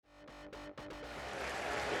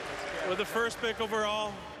With the first pick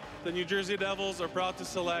overall, the New Jersey Devils are proud to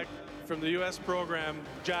select from the U.S. program,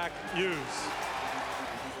 Jack Hughes.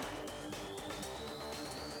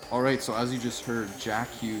 All right, so as you just heard,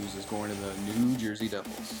 Jack Hughes is going to the New Jersey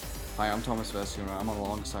Devils. Hi, I'm Thomas Vestiano. I'm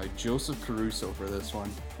alongside Joseph Caruso for this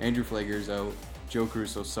one. Andrew Flager is out. Joe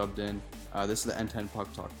Caruso subbed in. This is the N10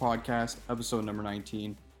 Puck Talk podcast, episode number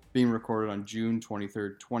 19, being recorded on June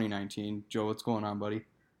 23rd, 2019. Joe, what's going on, buddy?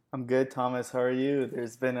 I'm good, Thomas. How are you?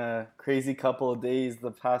 There's been a crazy couple of days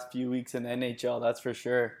the past few weeks in NHL, that's for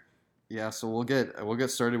sure. Yeah, so we'll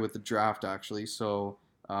get started with the draft, actually. So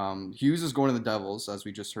Hughes is going to the Devils, as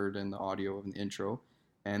we just heard in the audio of the intro.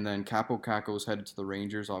 And then Kaapo Kakko is headed to the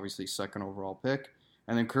Rangers, obviously second overall pick.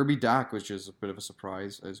 And then Kirby Dach, which is a bit of a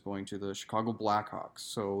surprise, is going to the Chicago Blackhawks.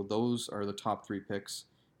 So those are the top three picks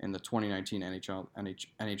in the 2019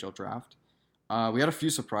 NHL draft. We had a few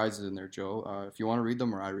surprises in there, Joe. If you want to read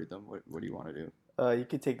them or I read them, what do you want to do? You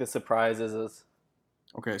could take the surprises.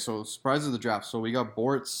 Okay, so surprises of the draft. So we got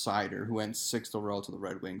Boris Seider, who went 6th overall to the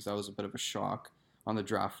Red Wings. That was a bit of a shock on the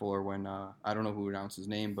draft floor when, I don't know who announced his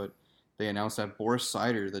name, but they announced that Boris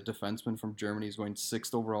Seider, the defenseman from Germany, is going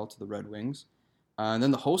 6th overall to the Red Wings. And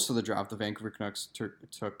then the host of the draft, the Vancouver Canucks, took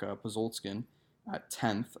Pazolskin at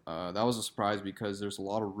 10th. That was a surprise because there's a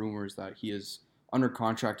lot of rumors that he is under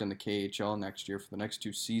contract in the KHL next year for the next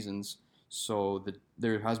 2 seasons. So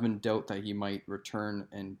there has been doubt that he might return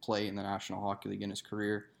and play in the National Hockey League in his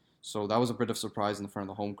career. So that was a bit of a surprise in front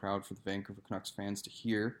of the home crowd for the Vancouver Canucks fans to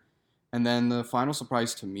hear. And then the final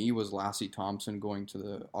surprise to me was Lassie Thompson going to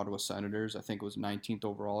the Ottawa Senators. I think it was 19th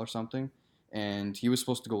overall or something. And he was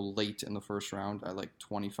supposed to go late in the first round at like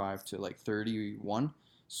 25 to like 31.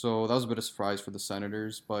 So that was a bit of a surprise for the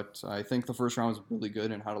Senators. But I think the first round was really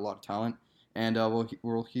good and had a lot of talent. And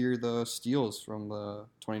we'll hear the steals from the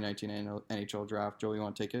 2019 NHL draft. Joe, you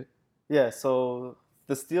want to take it? Yeah, so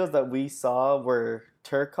the steals that we saw were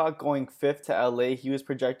Turcotte going 5th to LA. He was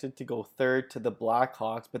projected to go 3rd to the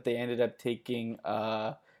Blackhawks, but they ended up taking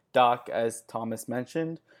Dach, as Thomas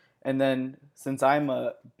mentioned. And then, since I'm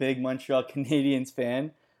a big Montreal Canadiens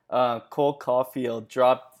fan, Cole Caulfield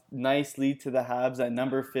dropped nicely to the Habs at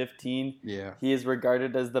number 15. Yeah. He is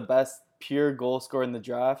regarded as the best pure goal scorer in the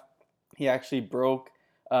draft. He actually broke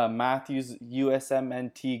Matthews'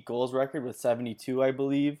 USMNT goals record with 72, I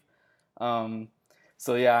believe.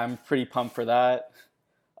 So yeah, I'm pretty pumped for that.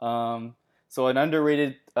 So an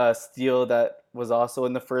underrated steal that was also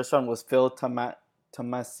in the first round was Phil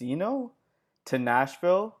Tomasino to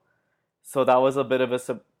Nashville. So that was a bit of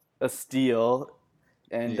a steal.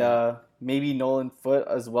 And maybe Nolan Foote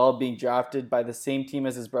as well, being drafted by the same team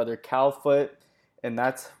as his brother Cal Foote. And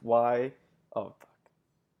that's why... Oh, fuck.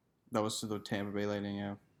 That was to the Tampa Bay Lightning,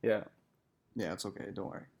 yeah. Yeah. Yeah, it's okay. Don't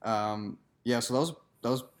worry. Yeah, so that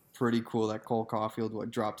was pretty cool that Cole Caulfield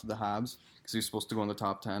dropped to the Habs because he was supposed to go in the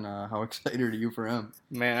top 10. How excited are you for him?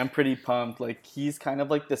 Man, I'm pretty pumped. Like, he's kind of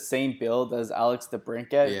like the same build as Alex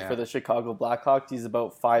DeBrincat for the Chicago Blackhawks. He's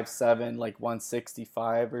about 5'7", like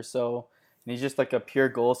 165 or so. And he's just like a pure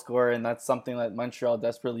goal scorer, and that's something that Montreal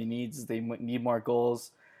desperately needs. They need more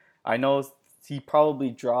goals. I know he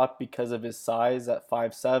probably dropped because of his size at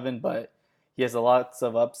 5'7", but he has lots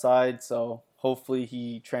of upside, so hopefully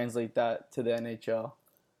he translates that to the NHL.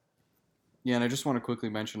 Yeah, and I just want to quickly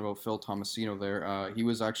mention about Phil Tomasino there. He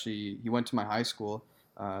went to my high school,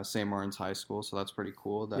 St. Martin's High School, so that's pretty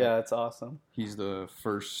cool. Yeah, that's awesome. He's the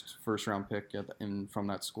first round pick from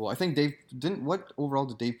that school. I think what overall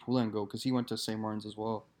did Dave Poulin go? Because he went to St. Martin's as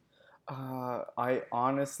well. I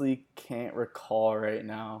honestly can't recall right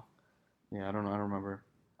now. Yeah, I don't know. I don't remember.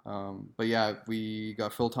 But yeah, we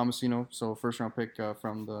got Phil Tomasino, so first round pick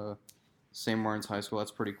from the St. Martin's High School.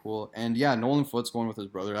 That's pretty cool. And yeah, Nolan Foote's going with his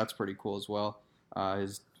brother. That's pretty cool as well.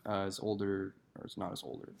 His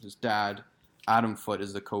dad, Adam Foote,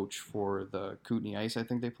 is the coach for the Kootenay Ice. I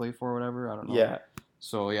think they play for, or whatever. I don't know. Yeah.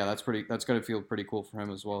 So yeah, that's going to feel pretty cool for him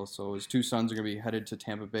as well. So his 2 sons are going to be headed to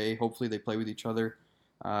Tampa Bay. Hopefully they play with each other.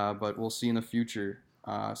 But we'll see in the future.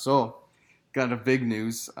 So got a big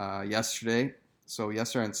news yesterday. So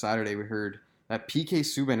yesterday on Saturday, we heard that PK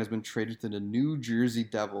Subban has been traded to the New Jersey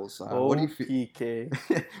Devils. What do you feel?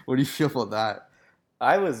 PK. What do you feel about that?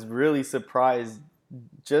 I was really surprised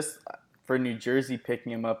just for New Jersey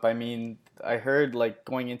picking him up. I mean, I heard like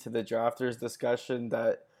going into the drafters discussion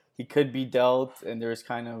that he could be dealt, and there's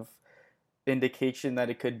kind of indication that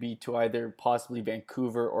it could be to either possibly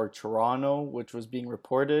Vancouver or Toronto, which was being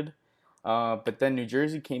reported. But then New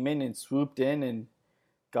Jersey came in and swooped in and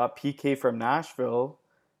got PK from Nashville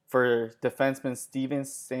for defenseman Steven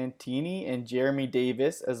Santini and Jeremy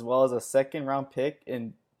Davis, as well as a second-round pick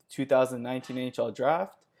in 2019 NHL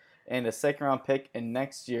draft. and a second-round pick in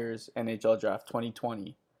next year's NHL Draft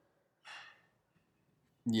 2020.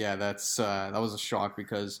 Yeah, that was a shock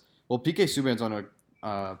because, well, PK Subban's on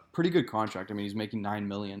a pretty good contract. I mean, he's making $9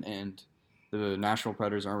 million, and the Nashville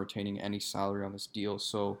Predators aren't retaining any salary on this deal.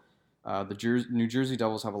 So the New Jersey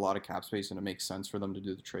Devils have a lot of cap space, and it makes sense for them to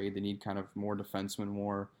do the trade. They need kind of more defensemen,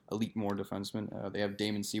 more defensemen. They have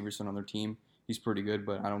Damon Severson on their team. He's pretty good,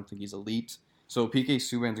 but I don't think he's elite. So PK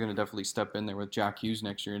Subban's going to definitely step in there with Jack Hughes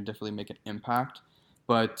next year and definitely make an impact.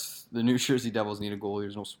 But the New Jersey Devils need a goalie.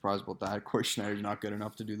 There's no surprise about that. Corey Schneider's not good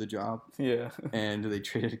enough to do the job. Yeah. And they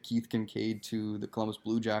traded Keith Kincaid to the Columbus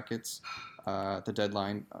Blue Jackets at the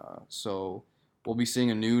deadline. So we'll be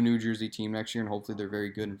seeing a New Jersey team next year, and hopefully they're very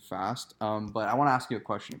good and fast. But I want to ask you a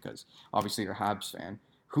question because obviously you're a Habs fan.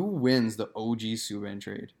 Who wins the OG Subban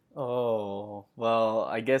trade? Oh, well,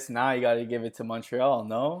 I guess now you got to give it to Montreal,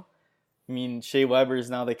 no? I mean, Shea Weber is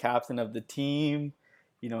now the captain of the team.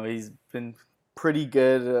 You know, he's been pretty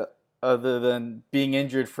good other than being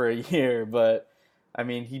injured for a year, but I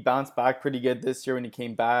mean, he bounced back pretty good this year when he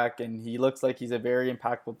came back, and he looks like he's a very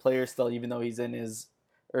impactful player still, even though he's in his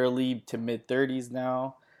early to mid 30s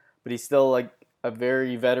now. But he's still like a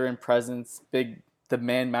very veteran presence, the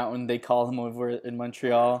man mountain they call him over in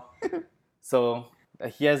Montreal. So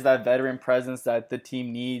he has that veteran presence that the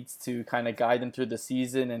team needs to kind of guide them through the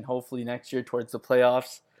season and hopefully next year towards the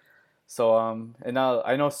playoffs. So, and now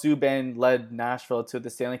I know Subban led Nashville to the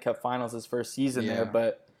Stanley Cup Finals his first season there,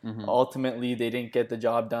 but ultimately they didn't get the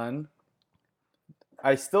job done.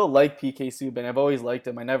 I still like PK Subban. I've always liked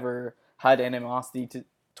him. I never had animosity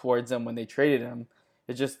towards him when they traded him.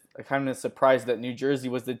 It's just kind of surprised that New Jersey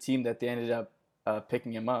was the team that they ended up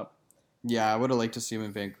picking him up. Yeah, I would have liked to see him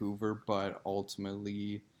in Vancouver, but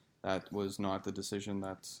ultimately that was not the decision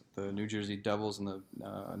that the New Jersey Devils and the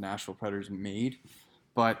Nashville Predators made.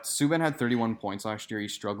 But Subban had 31 points last year. He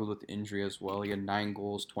struggled with injury as well. He had 9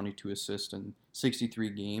 goals, 22 assists, and 63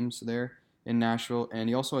 games there in Nashville. And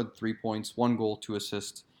he also had 3 points, 1 goal, 2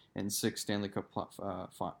 assists, and 6 Stanley Cup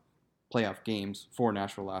playoff games for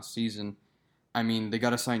Nashville last season. I mean, they got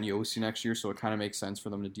to sign Yossi next year, so it kind of makes sense for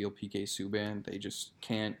them to deal PK Subban. They just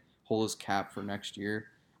can't hold his cap for next year.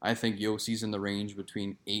 I think Yossi's in the range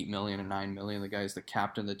between $8 million and $9 million. The guy's the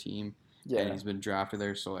captain of the team, and he's been drafted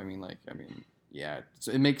there. So, yeah,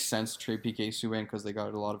 it makes sense to trade PK Subban because they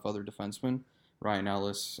got a lot of other defensemen, Ryan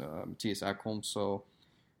Ellis, Matthias Ekholm. So,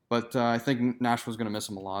 but I think Nashville's going to miss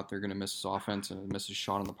him a lot. They're going to miss his offense and miss his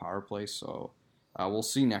shot on the power play. So, we'll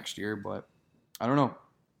see next year. But I don't know.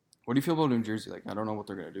 What do you feel about New Jersey? Like, I don't know what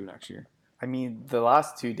they're going to do next year. I mean, the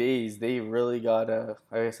last 2 days, they really got a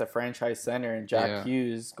franchise center in Jack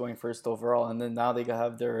Hughes going first overall. And then now they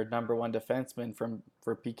have their number one defenseman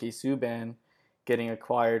for PK Subban getting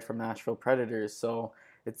acquired from Nashville Predators. So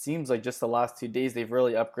it seems like just the last 2 days, they've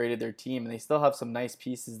really upgraded their team. And they still have some nice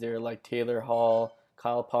pieces there like Taylor Hall,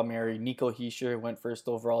 Kyle Palmieri, Nico Hischier went first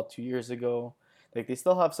overall 2 years ago. Like, they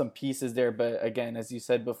still have some pieces there, but again, as you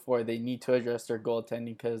said before, they need to address their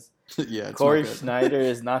goaltending because Corey Schneider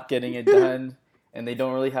is not getting it done, and they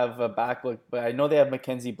don't really have a backlook. But I know they have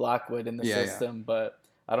Mackenzie Blackwood in the system, but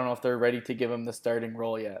I don't know if they're ready to give him the starting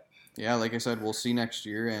role yet. Yeah, like I said, we'll see next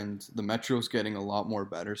year, and the Metro's getting a lot more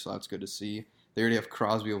better, so that's good to see. They already have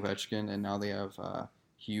Crosby, Ovechkin, and now they have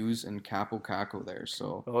Hughes and Kako there.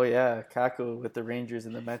 So. Oh yeah, Kako with the Rangers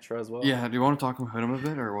in the Metro as well. Yeah, do you want to talk about him a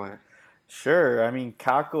bit or what? Sure. I mean,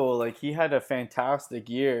 Kako, like, he had a fantastic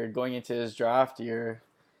year going into his draft year.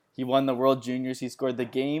 He won the World Juniors. He scored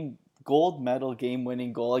the gold medal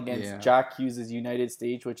game-winning goal against Jack Hughes' United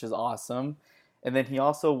States, which is awesome. And then he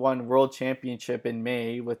also won World Championship in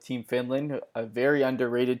May with Team Finland, a very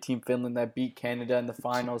underrated Team Finland that beat Canada in the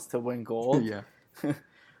finals to win gold. Yeah. A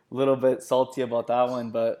little bit salty about that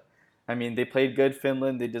one, but, I mean, they played good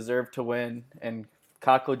Finland. They deserved to win, and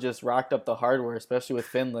Kako just racked up the hardware, especially with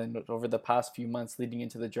Finland, over the past few months leading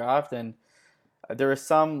into the draft. And there was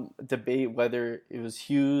some debate whether it was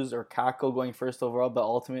Hughes or Kako going first overall, but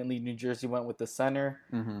ultimately New Jersey went with the center.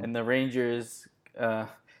 And the Rangers,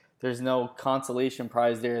 there's no consolation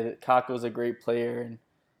prize there. That Kako's a great player and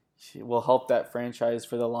will help that franchise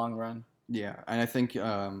for the long run. Yeah, and I think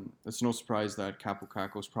it's no surprise that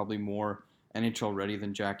Kako is probably more NHL ready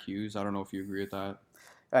than Jack Hughes. I don't know if you agree with that.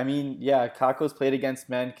 I mean, yeah, Kako's played against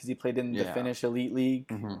men because he played in the Finnish Elite League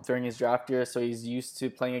during his draft year, so he's used to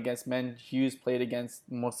playing against men. Hughes played against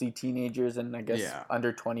mostly teenagers and I guess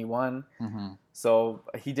under 21. So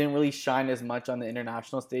he didn't really shine as much on the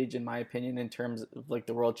international stage, in my opinion, in terms of like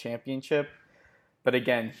the World Championship. But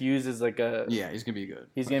again, Hughes is like he's going to be good.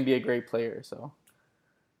 He's going to be a great player, so.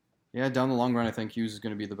 Yeah, down the long run, I think Hughes is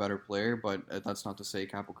going to be the better player, but that's not to say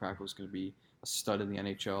Kako is going to be a stud in the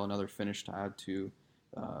NHL, another Finnish to add to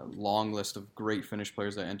long list of great Finnish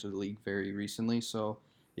players that entered the league very recently. So,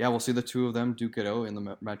 yeah, we'll see the two of them duke it out in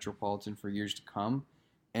the Metropolitan for years to come.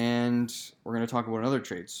 And we're going to talk about another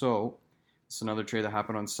trade. So, it's another trade that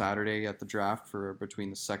happened on Saturday at the draft for between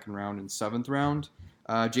the second round and seventh round.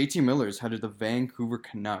 JT Miller is headed to the Vancouver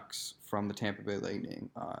Canucks from the Tampa Bay Lightning.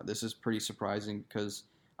 This is pretty surprising because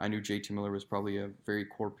I knew JT Miller was probably a very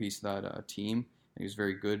core piece of that team. He was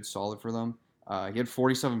very good, solid for them. He had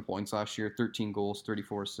 47 points last year, 13 goals,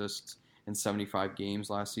 34 assists in 75 games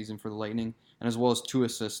last season for the Lightning, and as well as 2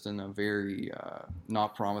 assists in a very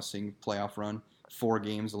not promising playoff run. 4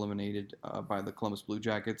 games eliminated by the Columbus Blue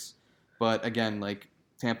Jackets. But again, like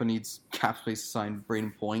Tampa needs cap space to sign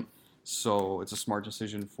Braden Point, so it's a smart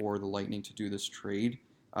decision for the Lightning to do this trade.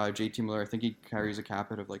 JT Miller, I think he carries a cap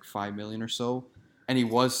hit of like $5 million or so, and he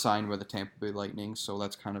was signed by the Tampa Bay Lightning, so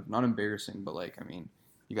that's kind of not embarrassing, but like, I mean,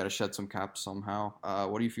 you got to shed some cap somehow.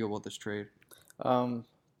 What do you feel about this trade? Like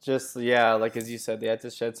as you said, they had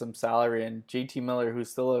to shed some salary, and JT Miller,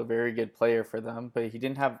 who's still a very good player for them, but he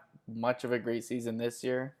didn't have much of a great season this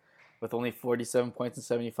year with only 47 points in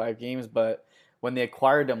 75 games. But when they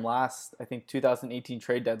acquired him last, I think 2018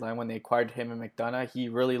 trade deadline, when they acquired him and McDonough, he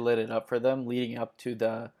really lit it up for them leading up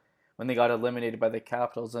to when they got eliminated by the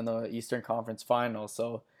Capitals in the Eastern Conference Finals.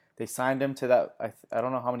 So they signed him to that. I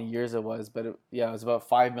don't know how many years it was, but it was about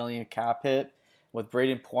 $5 million cap hit with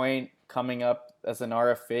Braden Point coming up as an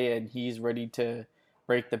RFA, and he's ready to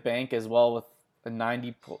break the bank as well with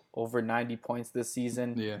over 90 points this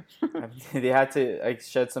season. Yeah. They had to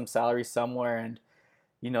shed some salary somewhere, and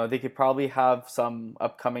they could probably have some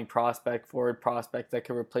upcoming forward prospect that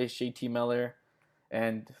could replace JT Miller,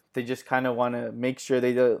 and they just kind of want to make sure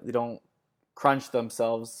they don't crunch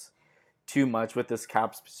themselves too much with this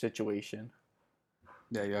cap situation.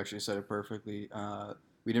 Yeah, you actually said it perfectly.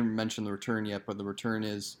 We didn't mention the return yet, but the return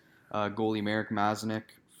is goalie Marek Mazanec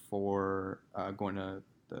for going to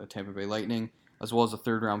the Tampa Bay Lightning, as well as a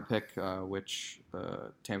third-round pick, which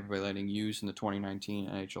the Tampa Bay Lightning used in the 2019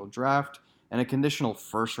 NHL Draft, and a conditional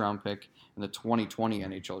first-round pick in the 2020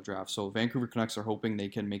 NHL Draft. So Vancouver Canucks are hoping they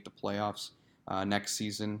can make the playoffs next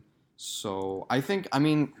season. So I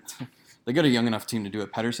mean, they got a young enough team to do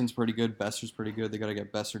it. Pettersson's pretty good. Boeser's pretty good. They got to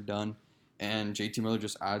get Boeser done. And JT Miller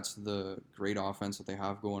just adds to the great offense that they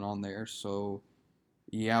have going on there. So,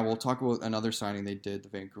 yeah, we'll talk about another signing they did, the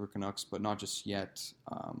Vancouver Canucks, but not just yet.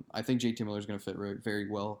 I think JT Miller is going to fit very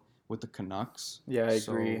well with the Canucks. Yeah, I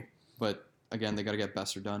agree. But, again, they got to get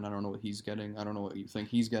Boeser done. I don't know what he's getting. I don't know what you think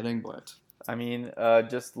he's getting, but... I mean,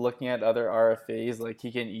 just looking at other RFAs, like,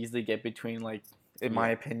 he can easily get between, like, in my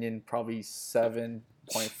opinion, probably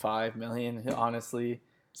 $7.5 million, honestly.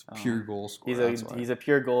 It's pure goal scorer. He's a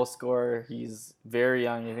pure goal scorer. He's very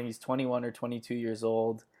young. I think he's 21 or 22 years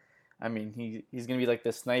old. I mean, he's going to be like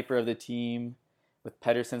the sniper of the team with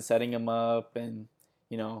Pettersson setting him up. And,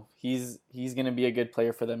 he's going to be a good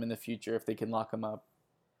player for them in the future if they can lock him up.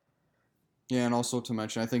 Yeah, and also to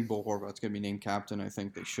mention, I think Bo Horvat's going to be named captain. I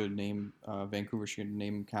think they should Vancouver should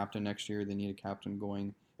name him captain next year. They need a captain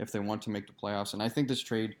going if they want to make the playoffs. And I think this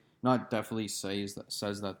trade not definitely says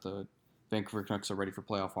that the Vancouver Canucks are ready for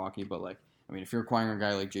playoff hockey, but if you're acquiring a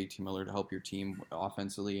guy like JT Miller to help your team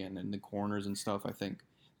offensively and in the corners and stuff, I think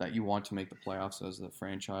that you want to make the playoffs as the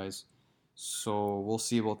franchise. So we'll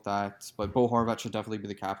see about that. But Bo Horvat should definitely be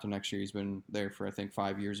the captain next year. He's been there for, I think,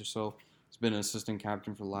 5 years or so. He's been an assistant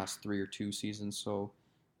captain for the last 3 or 2 seasons. So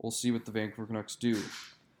we'll see what the Vancouver Canucks do.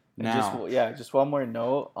 Now, just one more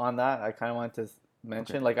note on that. I kind of wanted to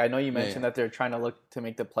mention, I know you mentioned that they're trying to look to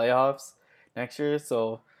make the playoffs next year.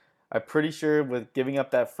 So I'm pretty sure with giving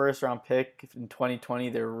up that first-round pick in 2020,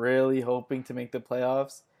 they're really hoping to make the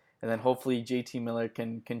playoffs. And then hopefully JT Miller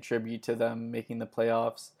can contribute to them making the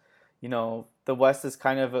playoffs. The West is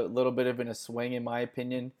kind of a little bit of in a swing, in my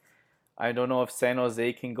opinion. I don't know if San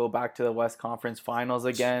Jose can go back to the West Conference Finals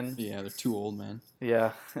again. Yeah, they're too old, man.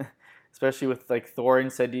 Yeah, especially with,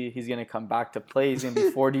 Thorin said he's going to come back to play. He's going to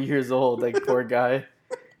be 40 years old, poor guy.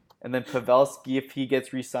 And then Pavelski, if he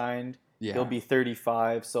gets re-signed, he'll be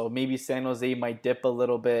 35. So maybe San Jose might dip a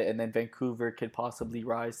little bit, and then Vancouver could possibly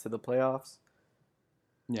rise to the playoffs.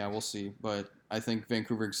 Yeah, we'll see. But I think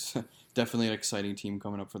Vancouver's definitely an exciting team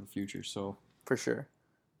coming up for the future. So for sure.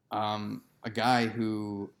 A guy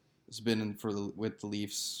who has been with the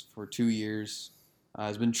Leafs for 2 years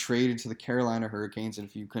has been traded to the Carolina Hurricanes, and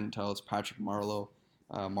if you couldn't tell, it's Patrick Marleau.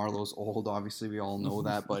 Marlowe's old, obviously, we all know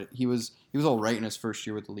that, but he was all right in his first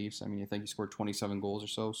year with the Leafs. I mean, I think he scored 27 goals or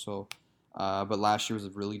so. So, but last year was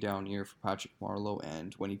a really down year for Patrick Marleau,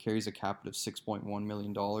 and when he carries a cap of $6.1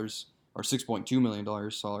 million or $6.2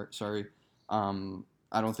 million, sorry,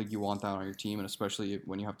 I don't think you want that on your team, and especially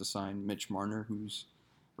when you have to sign Mitch Marner, who's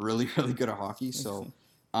really, really good at hockey. So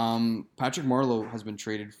Patrick Marleau has been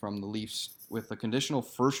traded from the Leafs with a conditional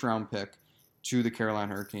first-round pick to the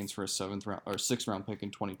Carolina Hurricanes for a sixth-round pick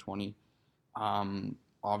in 2020.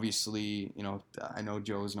 Obviously, I know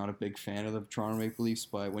Joe is not a big fan of the Toronto Maple Leafs,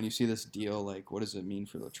 but when you see this deal, like, what does it mean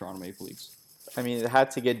for the Toronto Maple Leafs? I mean, it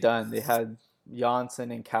had to get done. They had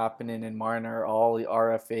Janssen and Kapanen and Marner, all the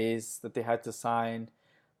RFAs that they had to sign.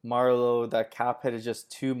 Marleau, that cap hit is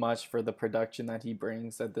just too much for the production that he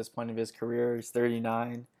brings at this point of his career. He's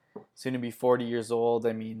 39, soon to be 40 years old.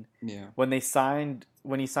 I mean, when he signed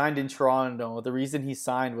in Toronto, the reason he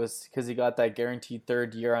signed was because he got that guaranteed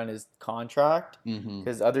third year on his contract,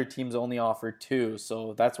 because other teams only offered 2.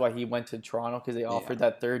 So that's why he went to Toronto, because they offered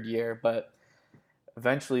that third year. But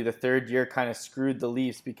eventually the third year kind of screwed the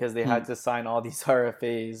Leafs because they had to sign all these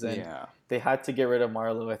RFAs, and they had to get rid of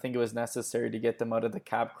Marleau. I think it was necessary to get them out of the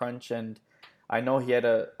cap crunch, and I know he had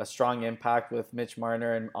a strong impact with Mitch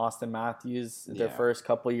Marner and Auston Matthews their first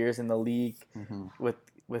couple years in the league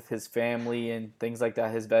with his family and things like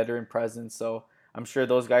that, his veteran presence. So I'm sure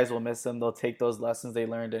those guys will miss him. They'll take those lessons they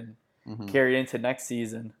learned and carry it into next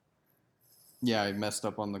season. Yeah, I messed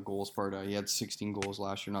up on the goals part. He had 16 goals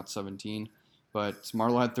last year, not 17. But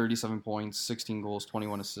Marleau had 37 points, 16 goals,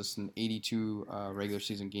 21 assists, and 82 regular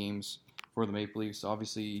season games for the Maple Leafs.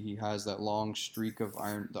 Obviously, he has that long streak of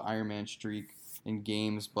the Iron Man streak in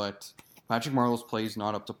games, but Patrick Marleau's play is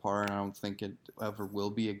not up to par, and I don't think it ever will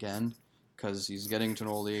be again, because he's getting to an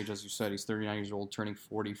old age. As you said, he's 39 years old, turning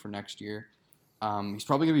 40 for next year. He's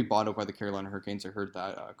probably going to be bought out by the Carolina Hurricanes. I heard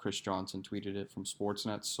that. Chris Johnson tweeted it from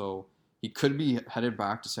Sportsnet, so he could be headed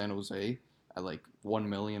back to San Jose at like $1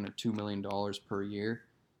 million or $2 million per year.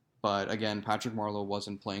 But again, Patrick Marleau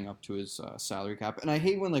wasn't playing up to his salary cap. And I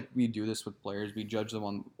hate when we do this with players. We judge them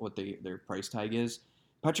on what their price tag is.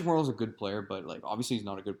 Patrick Marleau's a good player, but obviously he's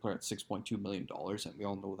not a good player at $6.2 million, and we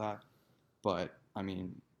all know that. But I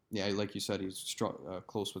mean, yeah, like you said, he's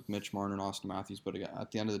close with Mitch Marner and Auston Matthews. But again,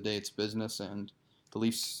 at the end of the day, it's business, and the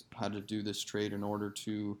Leafs had to do this trade in order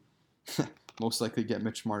to most likely get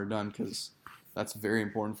Mitch Marner done, because that's very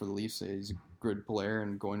important for the Leafs. He's a good player,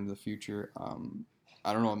 and going into the future,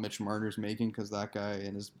 I don't know what Mitch Marner's making, because that guy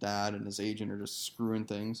and his dad and his agent are just screwing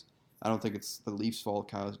things. I don't think it's the Leafs'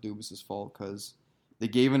 fault, Kyle Dubas' fault, because they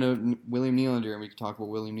gave in to William Nylander, and we can talk about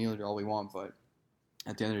William Nylander all we want, but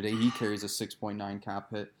at the end of the day, he carries a 6.9 cap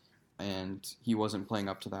hit, and he wasn't playing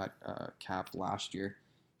up to that cap last year.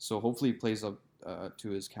 So hopefully he plays up to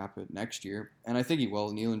his cap hit next year, and I think he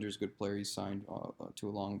will. Nylander's a good player. He's signed to a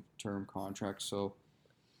long-term contract, so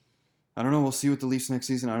I don't know. We'll see with the Leafs next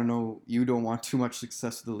season. I don't know. You don't want too much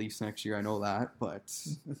success with the Leafs next year. I know that, but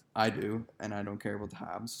I do, and I don't care about the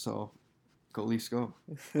Habs. So go Leafs, go.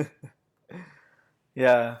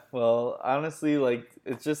 Yeah, well, honestly,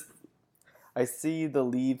 it's just I see the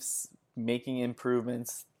Leafs making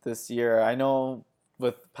improvements this year. I know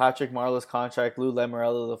with Patrick Marleau's contract, Lou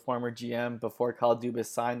Lamoriello, the former GM, before Kyle Dubas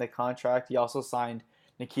signed the contract, he also signed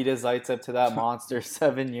Nikita Zaitsev to that monster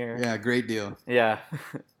 7-year. Yeah, great deal. Yeah,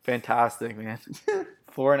 fantastic, man.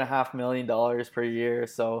 $4.5 million per year.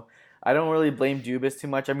 So I don't really blame Dubas too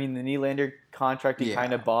much. I mean, the Nylander contract he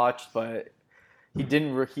kind of botched, but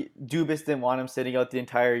Dubas didn't want him sitting out the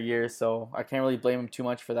entire year, so I can't really blame him too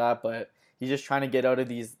much for that. But he's just trying to get out of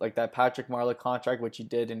these, that Patrick Marleau contract, which he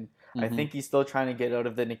did, and I think he's still trying to get out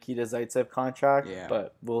of the Nikita Zaitsev contract. Yeah.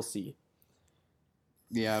 But we'll see.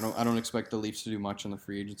 Yeah, I don't expect the Leafs to do much on the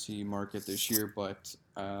free agency market this year, but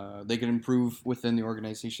they can improve within the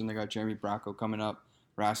organization. They got Jeremy Bracco coming up,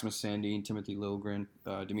 Rasmus Sandin, Timothy Liljegren,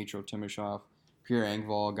 Dmytro Timashov, Pierre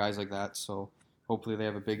Engvall, guys like that. So hopefully they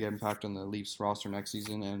have a big impact on the Leafs roster next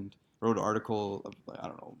season. And wrote an article,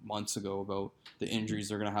 months ago about the injuries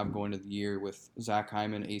they're going to have going into the year with Zach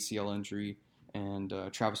Hyman, ACL injury, and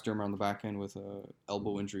Travis Dermott on the back end with an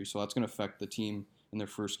elbow injury. So that's going to affect the team in their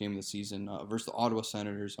first game of the season versus the Ottawa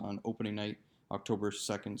Senators on opening night, October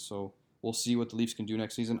 2nd. So we'll see what the Leafs can do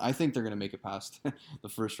next season. I think they're going to make it past the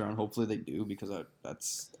first round. Hopefully they do, because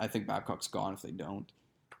I think Babcock's gone if they don't.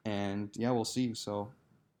 And yeah, we'll see. So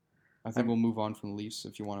I think we'll move on from the Leafs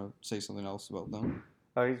if you want to say something else about them.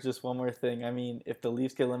 Just one more thing. I mean, if the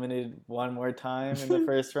Leafs get eliminated one more time in the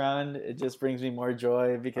first round, it just brings me more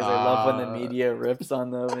joy, because I love when the media rips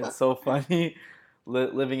on them. It's so funny.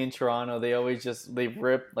 Living in Toronto, they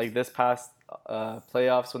rip, this past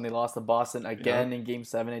playoffs when they lost to Boston again in Game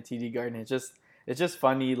 7 at TD Garden. It's just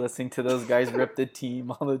funny listening to those guys rip the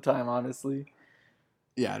team all the time, honestly.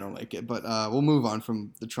 Yeah, I don't like it. But we'll move on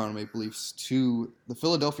from the Toronto Maple Leafs to the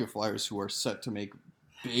Philadelphia Flyers, who are set to make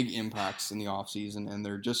big impacts in the offseason, and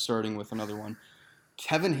they're just starting with another one.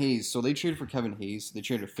 Kevin Hayes. So they traded for Kevin Hayes. They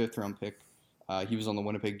traded a 5th-round pick. He was on the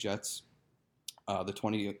Winnipeg Jets. The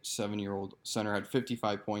 27-year-old center had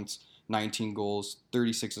 55 points, 19 goals,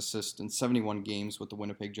 36 assists, and 71 games with the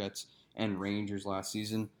Winnipeg Jets and Rangers last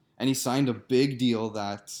season. And he signed a big deal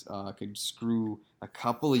that could screw a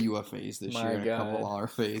couple of UFAs this year and a couple of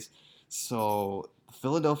RFAs. So the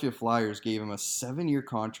Philadelphia Flyers gave him a 7-year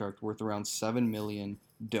contract worth around $7 million.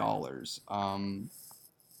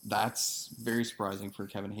 That's very surprising for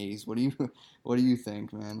Kevin Hayes. What do you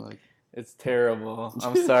think, man? Like, it's terrible.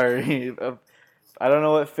 I'm sorry. I don't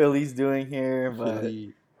know what Philly's doing here, but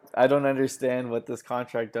I don't understand what this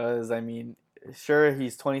contract does. I mean, sure,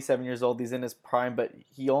 he's 27 years old. He's in his prime, but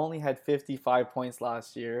he only had 55 points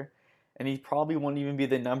last year, and he probably won't even be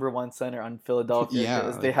the number 1 center on Philadelphia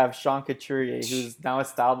because they have Sean Couturier, who's now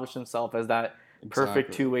established himself as that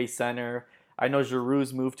perfect two-way center. I know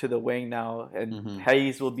Giroux's moved to the wing now, and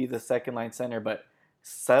Hayes will be the second-line center, but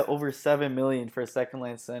over $7 million for a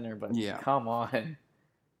second-line center. But come on.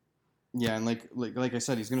 Yeah, and like I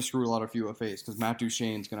said, he's going to screw a lot of UFAs because Matt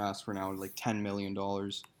Duchene's going to ask for now like $10 million.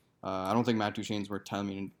 I don't think Matt Duchene's worth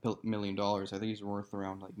 $10 million. I think he's worth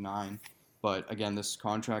around like $9 million. But again, this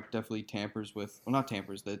contract definitely tampers with, well, not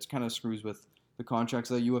tampers, it kind of screws with the contracts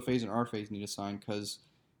that UFAs and RFAs need to sign because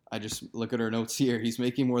I just look at our notes here. He's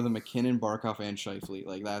making more than McKinnon, Barkov, and Scheifele.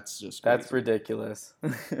 Like, that's just crazy. That's ridiculous.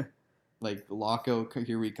 Like, lockout,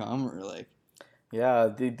 here we come, or like... Yeah,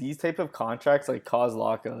 these type of contracts like cause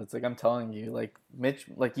lockouts. Like I'm telling you, like Mitch,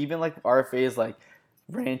 like even like RFAs like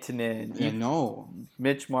Rantanen,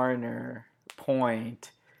 Mitch Marner,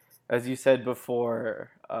 Point, as you said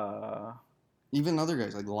before. Even other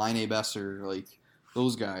guys like Laine Besser, like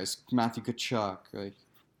those guys, Matthew Tkachuk, like.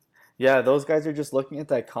 Yeah, those guys are just looking at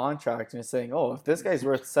that contract and saying, "Oh, if this guy's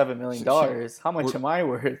worth $7 million, how much am I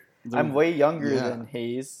worth? I'm way younger than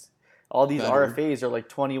Hayes." All these RFAs are like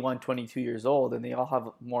 21, 22 years old, and they all have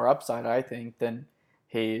more upside, I think, than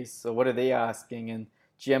Hayes. So what are they asking? And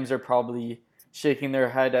GMs are probably shaking their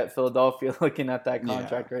head at Philadelphia looking at that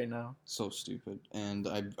contract right now. So stupid. And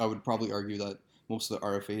I would probably argue that most of the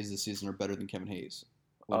RFAs this season are better than Kevin Hayes.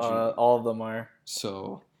 All of them are.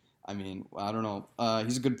 So, I mean, I don't know.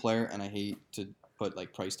 He's a good player, and I hate to put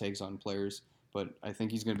like price tags on players, but I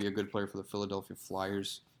think he's going to be a good player for the Philadelphia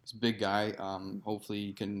Flyers. He's a big guy. Hopefully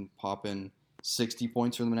he can pop in 60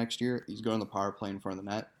 points for them next year. He's good on the power play in front of the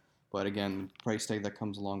net. But again, the price tag that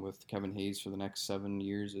comes along with Kevin Hayes for the next 7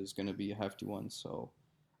 years is going to be a hefty one. So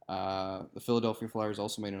the Philadelphia Flyers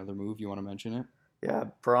also made another move. You want to mention it? Yeah,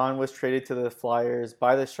 Braun was traded to the Flyers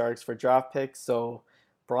by the Sharks for draft picks. So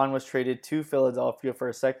Braun was traded to Philadelphia for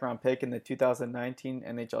a second-round pick in the 2019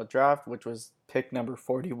 NHL draft, which was pick number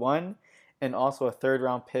 41. And also a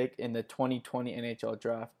third-round pick in the 2020 NHL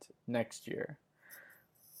draft next year.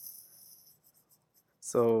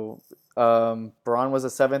 So Braun was a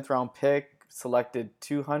 7th-round pick, selected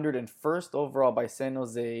 201st overall by San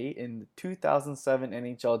Jose in the 2007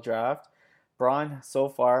 NHL draft. Braun so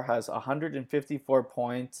far has 154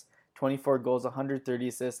 points, 24 goals, 130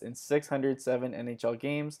 assists in 607 NHL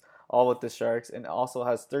games, all with the Sharks, and also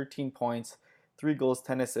has 13 points, 3 goals,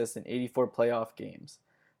 10 assists in 84 playoff games.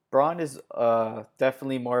 Braun is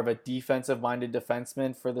definitely more of a defensive-minded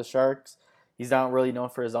defenseman for the Sharks. He's not really known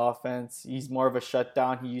for his offense. He's more of a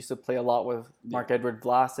shutdown. He used to play a lot with Marc-Edouard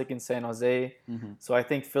Vlasic in San Jose. Mm-hmm. So I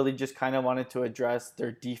think Philly just kind of wanted to address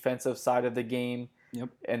their defensive side of the game. Yep.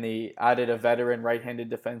 And they added a veteran right-handed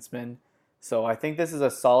defenseman. So I think this is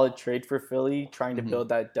a solid trade for Philly, trying to build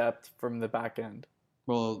that depth from the back end.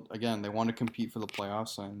 Well, again, they want to compete for the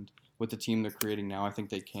playoffs, and with the team they're creating now, I think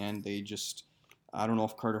they can. I don't know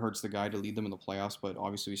if Carter Hart's the guy to lead them in the playoffs, but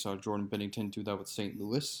obviously we saw Jordan Binnington do that with St.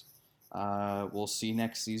 Louis. We'll see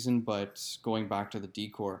next season, but going back to the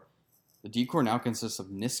D-Corps, the D-Corps now consists of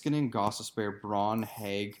Niskanen, Gostisbehere, Braun,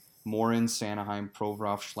 Haig, Morin, Sanheim,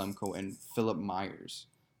 Provorov, Schlemko, and Philip Myers.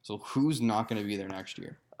 So who's not going to be there next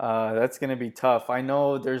year? That's going to be tough. I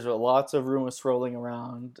know there's lots of rumors rolling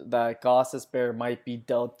around that Gostisbehere might be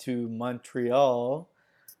dealt to Montreal.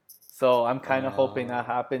 So I'm kind of hoping that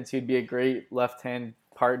happens. He'd be a great left-hand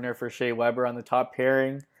partner for Shea Weber on the top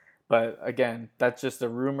pairing. But again, that's just a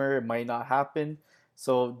rumor. It might not happen.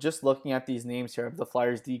 So just looking at these names here of the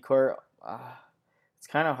Flyers D-Corps, it's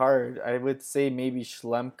kind of hard. I would say maybe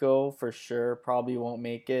Schlemko for sure probably won't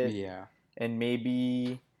make it. Yeah. And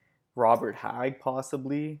maybe Robert Hagg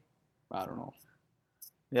possibly. I don't know.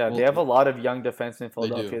 Yeah, they have a lot of young defensemen in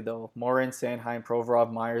Philadelphia, though. Morin, Sanheim,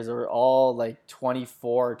 Provorov, Myers are all like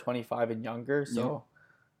 24, 25 and younger. So,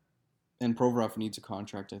 and Provorov needs a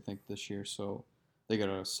contract, I think, this year. So they got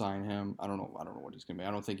to sign him. I don't know what he's going to be.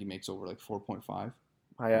 I don't think he makes over like 4.5.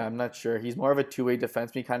 I'm not sure. He's more of a two-way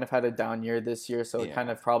defenseman. He kind of had a down year this year, so it kind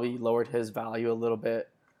Yeah. of probably lowered his value a little bit.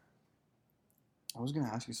 I was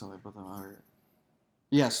gonna ask you something about that.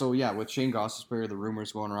 Yeah, so yeah, with Shane Gostisbehere, the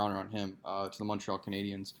rumors going around him to the Montreal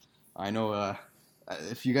Canadiens. I know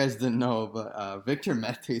if you guys didn't know, but Victor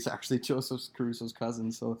Mete is actually Joseph Caruso's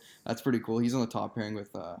cousin, so that's pretty cool. He's on the top pairing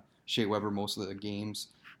with Shea Weber most of the games,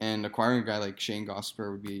 and acquiring a guy like Shane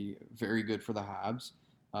Gostisbehere would be very good for the Habs.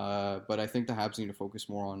 But I think the Habs need to focus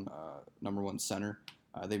more on number one center.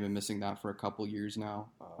 They've been missing that for a couple years now.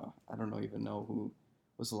 I don't even know who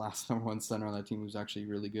was the last number one center on that team who was actually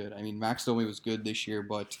really good. I mean, Max Domi was good this year,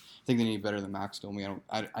 but I think they need better than Max Domi.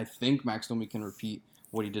 I think Max Domi can repeat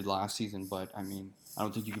what he did last season, but I mean, I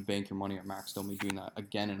don't think you could bank your money on Max Domi doing that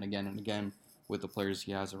again and again and again with the players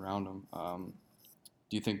he has around him.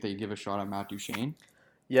 Do you think they give a shot at Matt Duchene?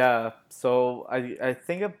 Yeah, so I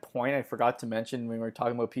think a point I forgot to mention when we were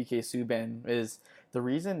talking about PK Subban is the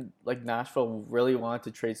reason like Nashville really wanted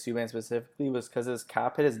to trade Subban specifically was because his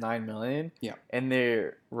cap hit is $9 million. Yeah. And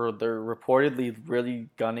they're reportedly really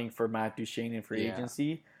gunning for Matt Duchene in free Yeah.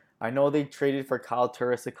 agency. I know they traded for Kyle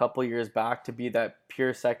Turris a couple years back to be that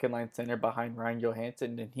pure second line center behind Ryan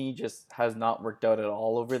Johansson, and he just has not worked out at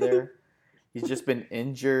all over there. He's just been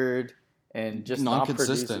injured and just not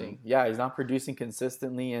Non-consistent. producing. Yeah, he's not producing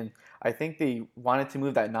consistently, and I think they wanted to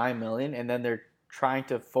move that $9 million, and then they're trying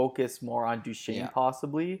to focus more on Duchene Yeah.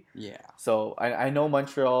 possibly. Yeah. So I know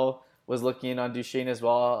Montreal was looking in on Duchene as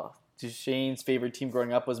well. Duchene's favorite team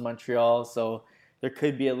growing up was Montreal, so there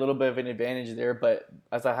could be a little bit of an advantage there. But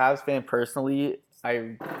as a Habs fan personally,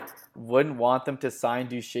 I wouldn't want them to sign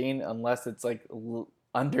Duchene unless it's like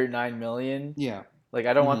under $9 million. Yeah. Like,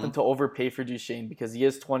 I don't want them to overpay for Duchene because he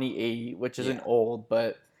is 28, which isn't old,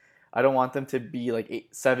 but I don't want them to be like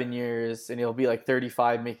 7 years and he'll be like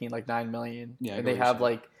 35 making like $9 million. Yeah, I and get they what have you're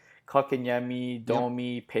like Kotkaniemi,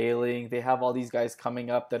 Domi, Paling. They have all these guys coming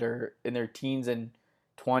up that are in their teens and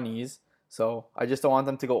 20s. So I just don't want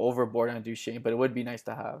them to go overboard on Duchene, but it would be nice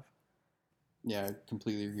to have. Yeah, I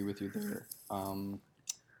completely agree with you there.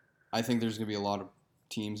 I think there's going to be a lot of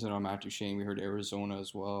teams that on Matt Duchene. We heard Arizona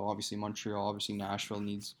as well. Obviously Montreal. Obviously Nashville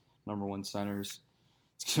needs number one centers.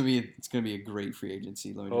 It's gonna be a great free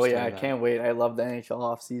agency. Let me just Oh yeah, tell I you that. can't wait. I love the NHL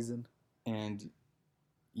offseason. And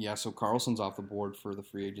yeah, so Carlson's off the board for the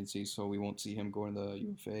free agency, so we won't see him going to the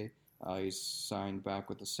UFA. He's signed back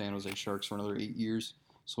with the San Jose Sharks for another 8 years.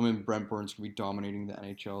 So him and Brent Burns could be dominating the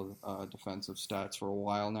NHL defensive stats for a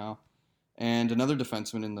while now. And another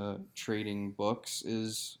defenseman in the trading books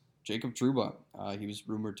is Jacob Trouba. He was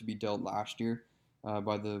rumored to be dealt last year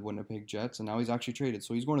by the Winnipeg Jets, and now he's actually traded.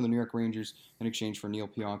 So he's going to the New York Rangers in exchange for Neil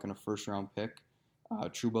Pionk and a first-round pick.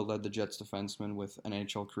 Trouba led the Jets defenseman with an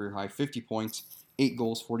NHL career high 50 points, 8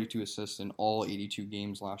 goals, 42 assists in all 82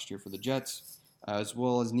 games last year for the Jets, as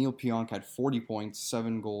well as Neil Pionk had 40 points,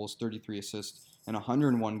 7 goals, 33 assists, and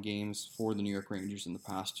 101 games for the New York Rangers in the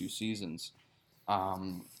past 2 seasons. I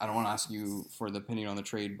don't want to ask you for the opinion on the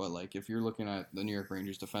trade, but like if you're looking at the New York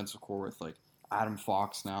Rangers defensive core with like Adam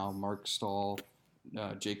Fox now, Mark Stahl,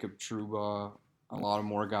 Jacob Trouba, a lot of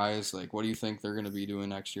more guys, like what do you think they're going to be doing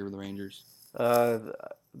next year with the Rangers?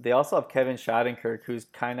 They also have Kevin Shattenkirk, who's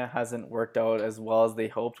kind of hasn't worked out as well as they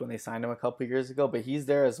hoped when they signed him a couple years ago, but he's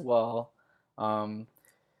there as well.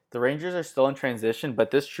 The Rangers are still in transition,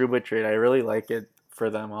 but this Trouba trade, I really like it for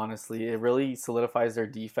them, honestly. It really solidifies their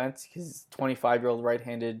defense. He's 25-year-old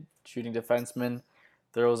right-handed shooting defenseman.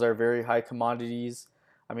 Those are very high commodities.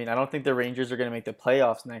 I mean, I don't think the Rangers are going to make the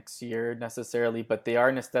playoffs next year necessarily, but they are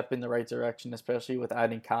in a step in the right direction, especially with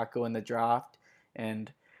adding Kakko in the draft.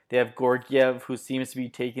 And they have Georgiev, who seems to be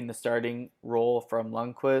taking the starting role from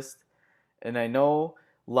Lundqvist. And I know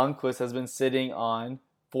Lundqvist has been sitting on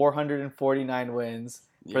 449 wins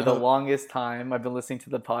for the longest time. I've been listening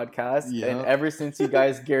to the podcast, and ever since you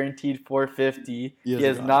guys guaranteed 450, he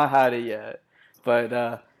has not had it yet. But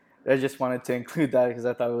I just wanted to include that because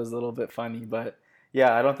I thought it was a little bit funny. But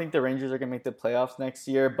yeah, I don't think the Rangers are going to make the playoffs next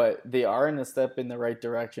year, but they are in a step in the right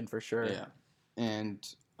direction for sure. Yeah, and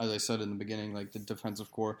as I said in the beginning, like the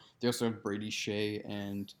defensive core, they also have Brady Shea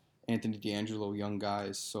and Anthony DeAngelo, young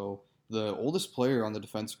guys. So the oldest player on the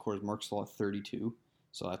defensive core is Mark Stahl at 32.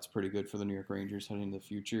 So that's pretty good for the New York Rangers heading into the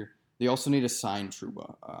future. They also need to sign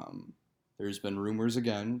Trouba. There's been rumors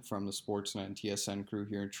again from the Sportsnet and TSN crew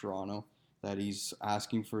here in Toronto that he's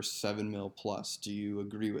asking for $7 million plus. Do you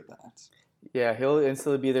agree with that? Yeah, he'll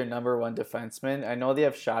instantly be their number one defenseman. I know they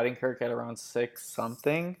have Shattenkirk at around 6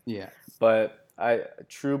 something. Yeah. But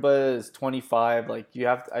Trouba is 25. Like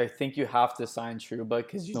I think you have to sign Trouba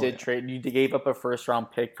because you gave up a first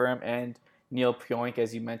round pick for him and Neil Pionk,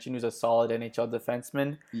 as you mentioned, who's a solid NHL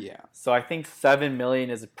defenseman. Yeah. So I think $7 million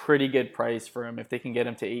is a pretty good price for him if they can get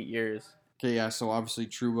him to 8 years. Okay, yeah, so obviously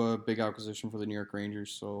Trouba, big acquisition for the New York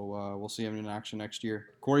Rangers, so we'll see him in action next year.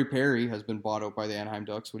 Corey Perry has been bought out by the Anaheim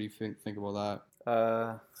Ducks. What do you think about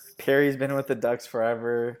that? Perry's been with the Ducks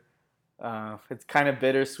forever. It's kind of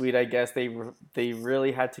bittersweet, I guess. They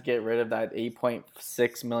really had to get rid of that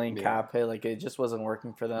 $8.6 million cap hit. Like, it just wasn't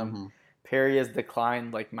working for them. Mm-hmm. Perry has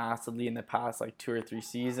declined like massively in the past like 2 or 3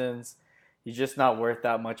 seasons. He's just not worth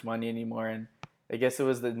that much money anymore, and I guess it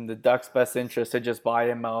was in the Ducks' best interest to just buy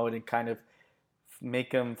him out and kind of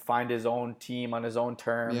make him find his own team on his own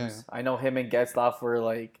terms. Yeah. I know him and Getzlaf were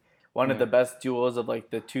like one of the best duos of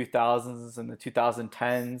like the 2000s and the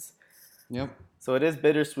 2010s. Yep. So it is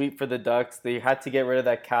bittersweet for the Ducks. They had to get rid of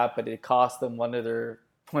that cap, but it cost them one of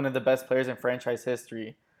the best players in franchise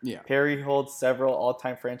history. Yeah. Perry holds several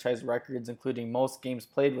all-time franchise records, including most games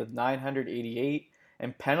played with 988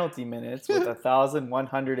 and penalty minutes with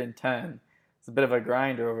 1,110. It's a bit of a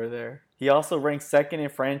grinder over there. He also ranks second in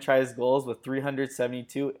franchise goals with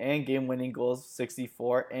 372 and game-winning goals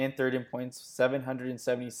 64 and third in points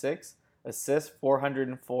 776, assists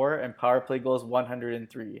 404, and power play goals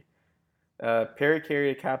 103. Perry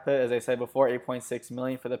carried a cap hit, as I said before, $8.6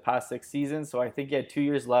 million for the past 6 seasons, so I think he had 2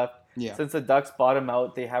 years left. Yeah. Since the Ducks bought him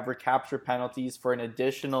out, they have recapture penalties for an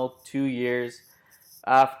additional 2 years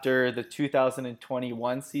after the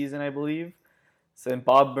 2021 season, I believe. So, and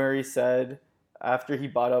Bob Murray said after he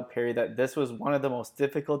bought out Perry that this was one of the most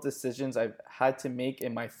difficult decisions I've had to make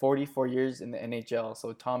in my 44 years in the NHL.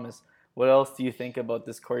 So, Thomas, what else do you think about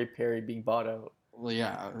this Corey Perry being bought out? Well,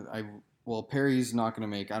 yeah, Perry's not going to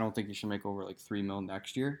make, I don't think he should make over like $3 million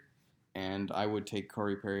next year. And I would take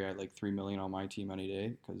Corey Perry at like $3 million on my team any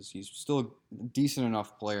day because he's still a decent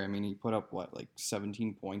enough player. I mean, he put up like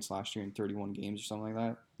 17 points last year in 31 games or something like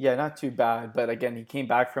that. Yeah, not too bad. But again, he came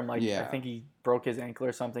back from I think he broke his ankle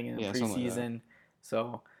or something in the preseason. Like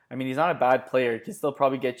so, I mean, he's not a bad player. He can still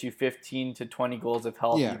probably get you 15 to 20 goals if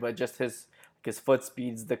healthy. Yeah. But just his foot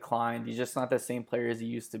speed's declined. He's just not the same player as he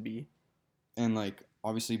used to be. And like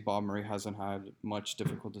obviously, Bob Murray hasn't had much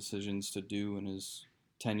difficult decisions to do in his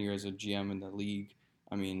tenure as a GM in the league.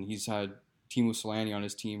 I mean, he's had Timo Solani on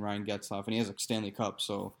his team, Ryan Getzlaf, and he has a Stanley Cup.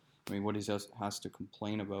 So, I mean, what he has to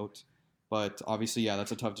complain about? But obviously, yeah,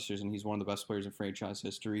 that's a tough decision. He's one of the best players in franchise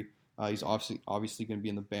history. He's obviously going to be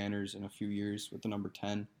in the banners in a few years with the number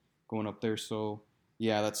 10 going up there. So,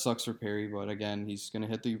 yeah, that sucks for Perry. But again, he's going to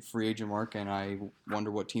hit the free agent mark, and I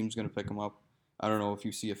wonder what team's going to pick him up. I don't know if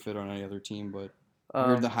you see a fit on any other team, but I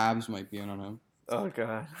heard the Habs might be in on him. Oh,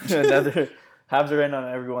 God. Another... Habs are in on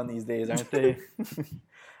everyone these days, aren't they?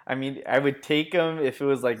 I mean, I would take him if it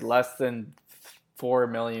was like less than $4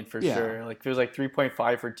 million for sure. Like if it was like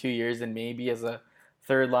 3.5 for 2 years, and maybe as a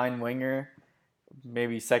third line winger,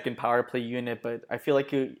 maybe second power play unit. But I feel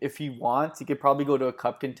like if he wants, he could probably go to a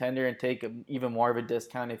cup contender and take even more of a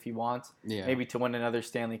discount if he wants. Yeah. Maybe to win another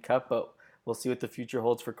Stanley Cup. But we'll see what the future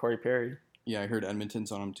holds for Corey Perry. Yeah, I heard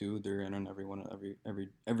Edmonton's on him too. They're in on everyone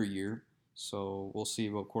every year. So we'll see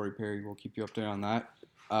about Corey Perry. We'll keep you updated on that.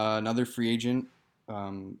 Another free agent,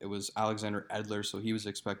 it was Alexander Edler, so he was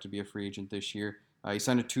expected to be a free agent this year. He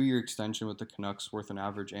signed a 2-year extension with the Canucks worth an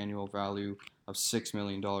average annual value of $6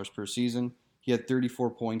 million per season. He had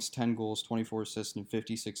 34 points, 10 goals, 24 assists in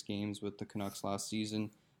 56 games with the Canucks last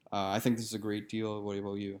season. I think this is a great deal. What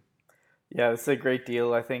about you? Yeah, it's a great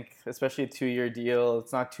deal. I think especially a 2-year deal.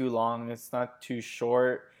 It's not too long. It's not too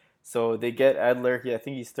short. So they get Edler. I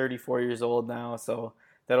think he's 34 years old now, so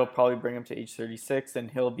that'll probably bring him to age 36,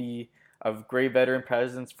 and he'll be a great veteran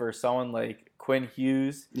presence for someone like Quinn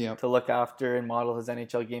Hughes to look after and model his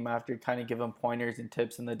NHL game after, kind of give him pointers and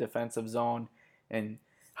tips in the defensive zone and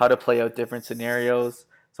how to play out different scenarios.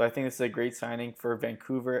 So I think this is a great signing for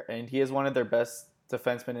Vancouver, and he is one of their best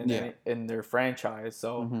defensemen in their franchise.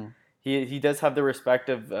 So he does have the respect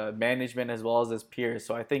of management as well as his peers.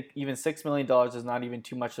 So I think even $6 million is not even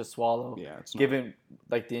too much to swallow, given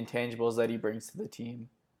like the intangibles that he brings to the team.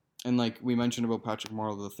 And like we mentioned about Patrick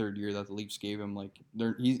Marleau, the third year that the Leafs gave him, like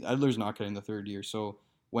Edler's not getting the third year. So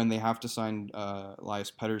when they have to sign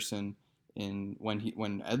Elias Pettersson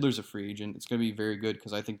when Edler's a free agent, it's going to be very good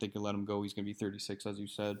because I think they can let him go. He's going to be 36, as you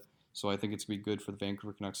said. So I think it's going to be good for the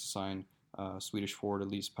Vancouver Canucks to sign Swedish forward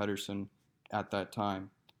Elias Pettersson at that time.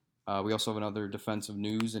 We also have another defensive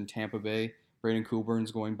news in Tampa Bay. Braden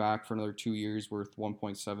Coburn's going back for another 2 years worth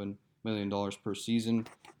 $1.7 million per season.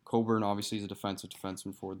 Coburn obviously is a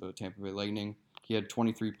defenseman for the Tampa Bay Lightning. He had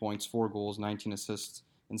 23 points, 4 goals, 19 assists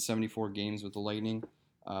in 74 games with the Lightning.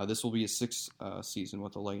 This will be his 6th season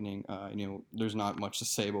with the Lightning. There's not much to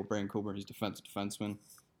say about Braden Coburn. He's a defenseman.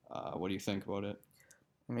 What do you think about it?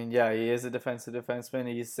 I mean, yeah, he is a defensive defenseman.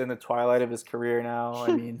 He's in the twilight of his career now.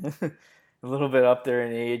 I mean, a little bit up there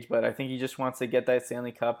in age, but I think he just wants to get that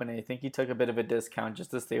Stanley Cup, and I think he took a bit of a discount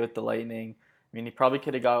just to stay with the Lightning. I mean, he probably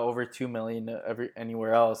could have got over $2 million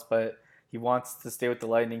anywhere else, but he wants to stay with the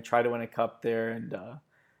Lightning, try to win a cup there, and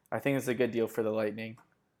I think it's a good deal for the Lightning.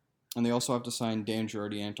 And they also have to sign Dan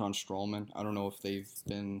Girardi, Anton Strawman. I don't know if they've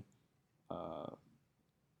been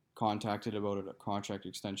contacted about a contract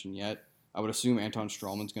extension yet. I would assume Anton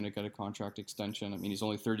Strawman's going to get a contract extension. I mean, he's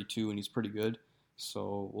only 32 and he's pretty good.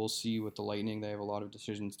 So we'll see with the Lightning. They have a lot of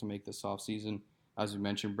decisions to make this offseason. As we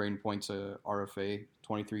mentioned, Braden Point's a RFA,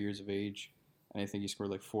 23 years of age. And I think he scored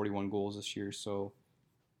like 41 goals this year. So,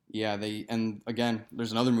 yeah, and again,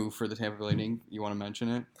 there's another move for the Tampa Bay Lightning. You want to mention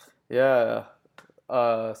it? Yeah.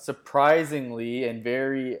 Surprisingly and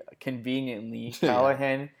very conveniently,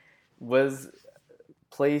 Callahan was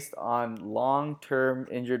placed on long-term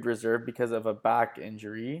injured reserve because of a back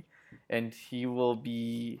injury, and he will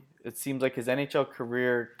be, it seems like his NHL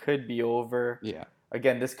career could be over. Yeah.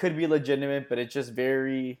 Again, this could be legitimate, but it's just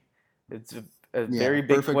very big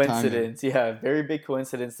coincidence. Timing. Yeah, very big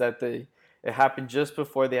coincidence that it happened just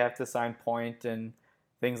before they have to sign Point and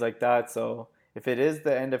things like that. So if it is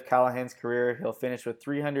the end of Callahan's career, he'll finish with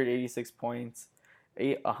 386 points,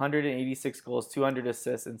 186 goals, 200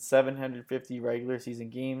 assists, and 750 regular season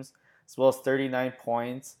games, as well as 39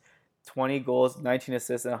 points, 20 goals, 19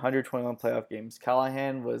 assists, and 121 playoff games.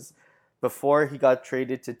 Callahan was, before he got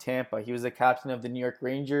traded to Tampa, he was the captain of the New York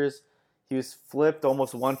Rangers. He was flipped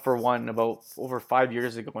almost 1-for-1 about over 5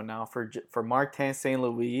 years ago now for Martin St.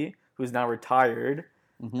 Louis, who's now retired.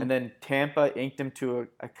 Mm-hmm. And then Tampa inked him to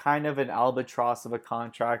a kind of an albatross of a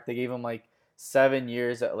contract. They gave him like 7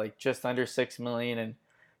 years at like just under $6 million, and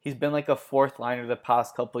he's been like a fourth liner the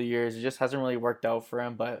past couple of years. It just hasn't really worked out for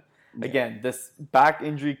him. But again, this back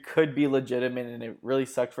injury could be legitimate, and it really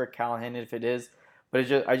sucks for Callahan if it is.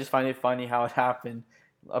 But I just find it funny how it happened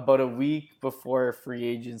about a week before free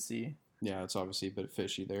agency. Yeah, it's obviously a bit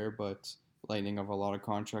fishy there, but Lightning have a lot of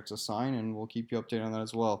contracts to sign, and we'll keep you updated on that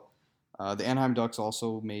as well. The Anaheim Ducks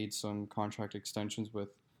also made some contract extensions with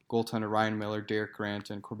goaltender Ryan Miller, Derek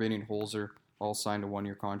Grant, and Corbinian Holzer, all signed to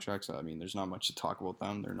one-year contracts. I mean, there's not much to talk about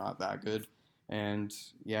them. They're not that good. And,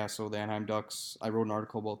 yeah, so the Anaheim Ducks, I wrote an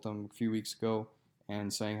article about them a few weeks ago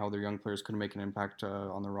and saying how their young players could make an impact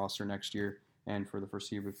on the roster next year and for the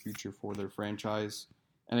foreseeable future for their franchise.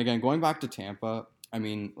 And, again, going back to Tampa, I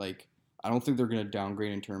mean, like, I don't think they're going to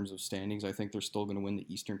downgrade in terms of standings. I think they're still going to win the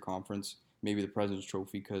Eastern Conference, maybe the President's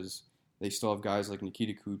Trophy, because they still have guys like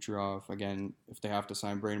Nikita Kucherov. Again, if they have to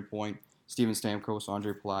sign Braden Point, Steven Stamkos,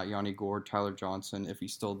 Andre Palat, Yanni Gourde, Tyler Johnson, if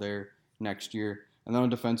he's still there next year. And then on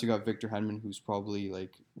defense, you got Victor Hedman, who's probably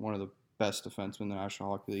like one of the best defensemen in the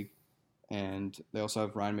National Hockey League. And they also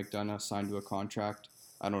have Ryan McDonough signed to a contract.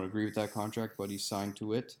 I don't agree with that contract, but he's signed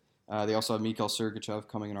to it. They also have Mikhail Sergachev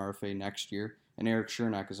coming in RFA next year, and Eric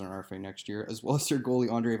Chernak is an RFA next year, as well as their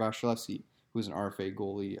goalie Andrei Vasilevskiy, who's an RFA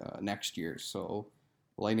goalie next year. So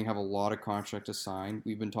Lightning have a lot of contract to sign.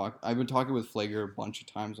 I've been talking with Flager a bunch of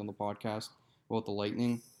times on the podcast about the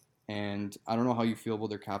Lightning, and I don't know how you feel about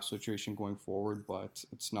their cap situation going forward, but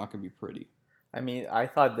it's not going to be pretty. I mean, I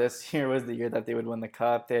thought this year was the year that they would win the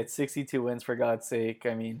cup. They had 62 wins, for God's sake.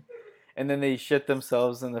 I mean, and then they shit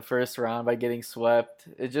themselves in the first round by getting swept.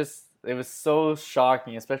 It was so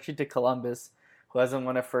shocking, especially to Columbus, who hasn't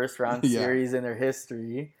won a first round series in their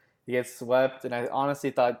history. They get swept, and I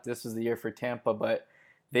honestly thought this was the year for Tampa, but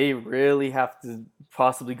they really have to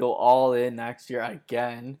possibly go all in next year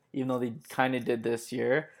again, even though they kind of did this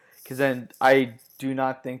year. Because then I do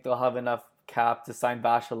not think they'll have enough cap to sign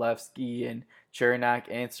Vasilevskiy and Chernak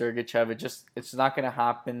and Sergachev. It's not going to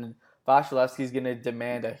happen. Vasilevsky's going to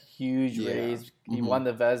demand a huge raise. He won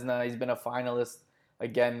the Vezina. He's been a finalist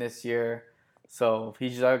again this year. So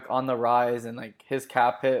he's like on the rise, and like his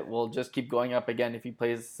cap hit will just keep going up again if he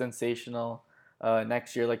plays sensational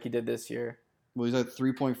next year like he did this year. Well, he's at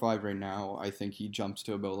 3.5 right now. I think he jumps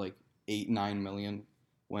to about like 8-9 million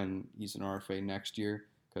when he's an RFA next year,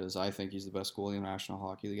 because I think he's the best goalie in the National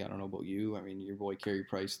Hockey League. I don't know about you. I mean, your boy Carey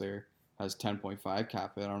Price there has 10.5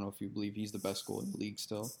 cap hit. I don't know if you believe he's the best goalie in the league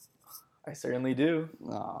still. I certainly do.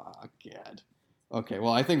 Oh, God. Okay,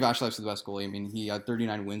 well, I think Vasilevskiy's the best goalie. I mean, he had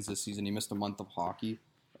 39 wins this season. He missed a month of hockey,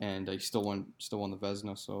 and he still won the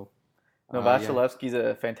Vezina. So, no, Vasilevsky's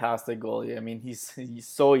a fantastic goalie. I mean, he's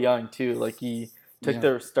so young too. Like he took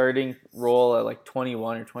the starting role at like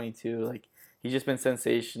 21 or 22. Like he's just been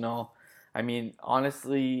sensational. I mean,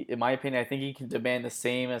 honestly, in my opinion, I think he can demand the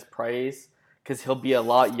same as Price, because he'll be a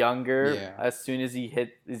lot younger as soon as he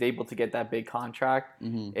is able to get that big contract.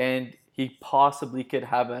 Mm-hmm. And he possibly could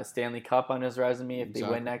have a Stanley Cup on his resume if they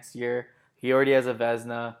win next year. He already has a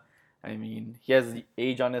Vezina. I mean, he has the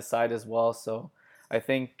age on his side as well, so I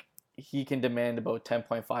think he can demand about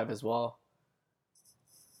 10.5 as well.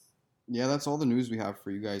 Yeah, that's all the news we have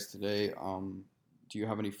for you guys today. Do you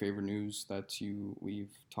have any favorite news that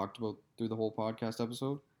we've talked about through the whole podcast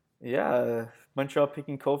episode? Yeah, Montreal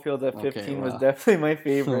picking Caulfield at 15 was definitely my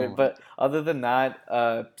favorite. But other than that,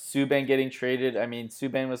 Subban getting traded. I mean,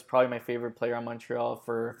 Subban was probably my favorite player on Montreal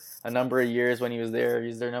for a number of years when he was there.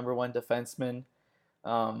 He's their number one defenseman.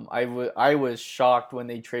 I was shocked when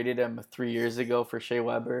they traded him 3 years ago for Shea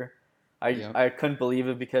Weber. I couldn't believe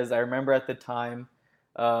it because I remember at the time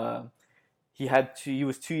he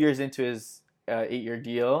was 2 years into his 8-year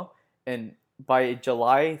deal, and by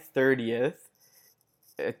July 30th,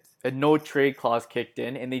 a no trade clause kicked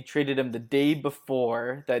in, and they traded him the day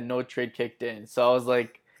before that no trade kicked in. So I was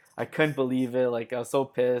like, I couldn't believe it. Like, I was so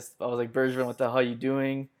pissed. I was like, Bergevin, what the hell are you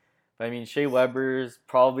doing? But I mean, Shea Weber's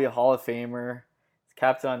probably a Hall of Famer. He's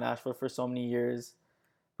captain on Nashville for so many years.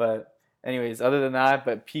 But anyways, other than that,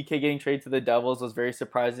 but PK getting traded to the Devils was very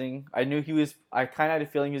surprising. I kind of had a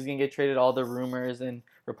feeling he was going to get traded, all the rumors and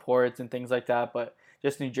reports and things like that. But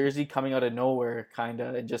just New Jersey coming out of nowhere, kind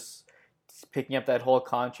of, and just picking up that whole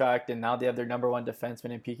contract, and now they have their number one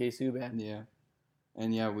defenseman in PK Subban. Yeah,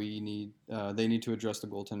 and yeah, they need to address the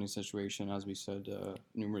goaltending situation, as we said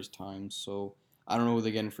numerous times. So I don't know who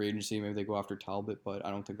they get in free agency. Maybe they go after Talbot, but I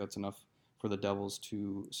don't think that's enough for the Devils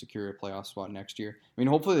to secure a playoff spot next year. I mean,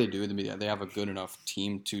 hopefully they do. They have a good enough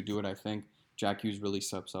team to do it, I think. Jack Hughes really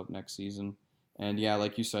steps up next season. And yeah,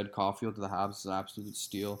 like you said, Caulfield to the Habs is an absolute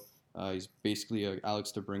steal. He's basically a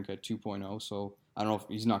Alex DeBrincat 2.0, so I don't know if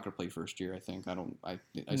he's not going to play first year. I think I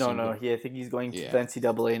think he's going to the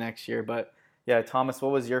NCAA next year. But yeah, Thomas,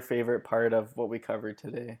 what was your favorite part of what we covered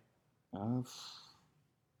today?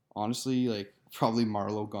 Honestly, like probably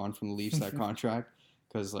Marleau gone from the Leafs, that contract,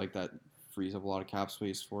 because like that frees up a lot of cap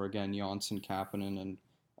space for, again, Johnsson, Kapanen,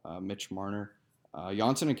 and Mitch Marner.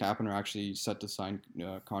 Johnsson and Kapanen are actually set to sign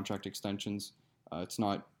contract extensions. It's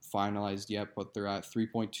not finalized yet, but they're at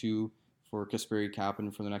 3.2 for Kasperi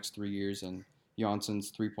Kapanen for the next 3 years, and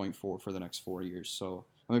Johnsson's 3.4 for the next 4 years. So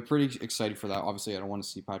I'm pretty excited for that. Obviously, I don't want to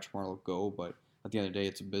see Patrick Marleau go, but at the end of the day,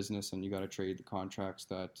 it's a business, and you got to trade the contracts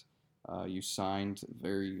that you signed.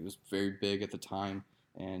 It was very big at the time,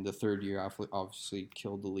 and the third year obviously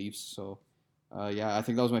killed the Leafs. So yeah, I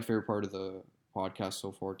think that was my favorite part of the podcast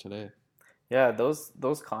so far today. Yeah,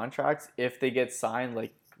 those contracts, if they get signed,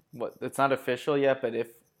 like it's not official yet, but if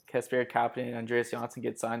Kasperi Kapanen and Andreas Johnsson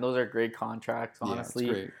get signed, those are great contracts. Honestly,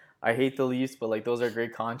 yeah, great. I hate the Leafs, but like those are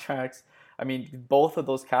great contracts. I mean, both of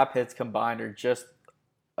those cap hits combined are just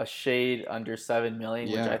a shade under $7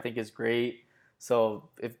 million, which I think is great. So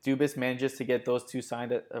if Dubas manages to get those two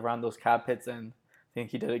signed around those cap hits, then I think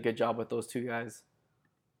he did a good job with those two guys.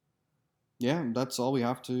 Yeah, that's all we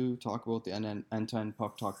have to talk about the N10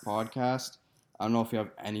 Puck Talk podcast. I don't know if you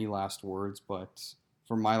have any last words, but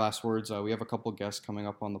for my last words, we have a couple guests coming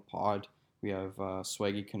up on the pod. We have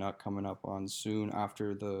Swaggy Canuck coming up on soon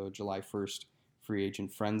after the July 1st free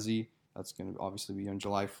agent frenzy. That's going to obviously be on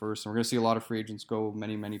July 1st. And we're going to see a lot of free agents go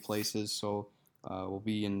many, many places. So we'll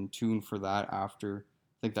be in tune for that after.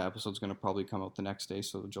 I think that episode's going to probably come out the next day,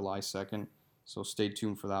 so July 2nd. So stay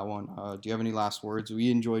tuned for that one. Do you have any last words?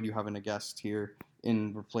 We enjoyed you having a guest here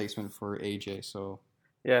in replacement for AJ. So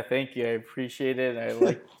yeah, thank you. I appreciate it.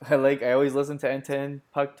 I always listen to N10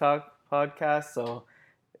 Puck Talk podcast, so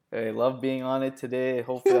I love being on it today.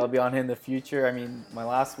 Hopefully I'll be on it in the future. I mean, my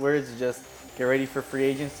last words is just get ready for free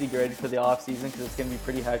agency, get ready for the off season, because it's going to be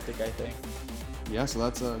pretty hectic, I think. Yeah, so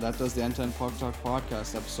that does the N10 Puck Talk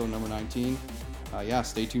podcast, episode number 19. Yeah,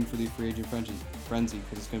 stay tuned for the free agent frenzy,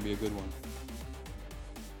 because it's going to be a good one.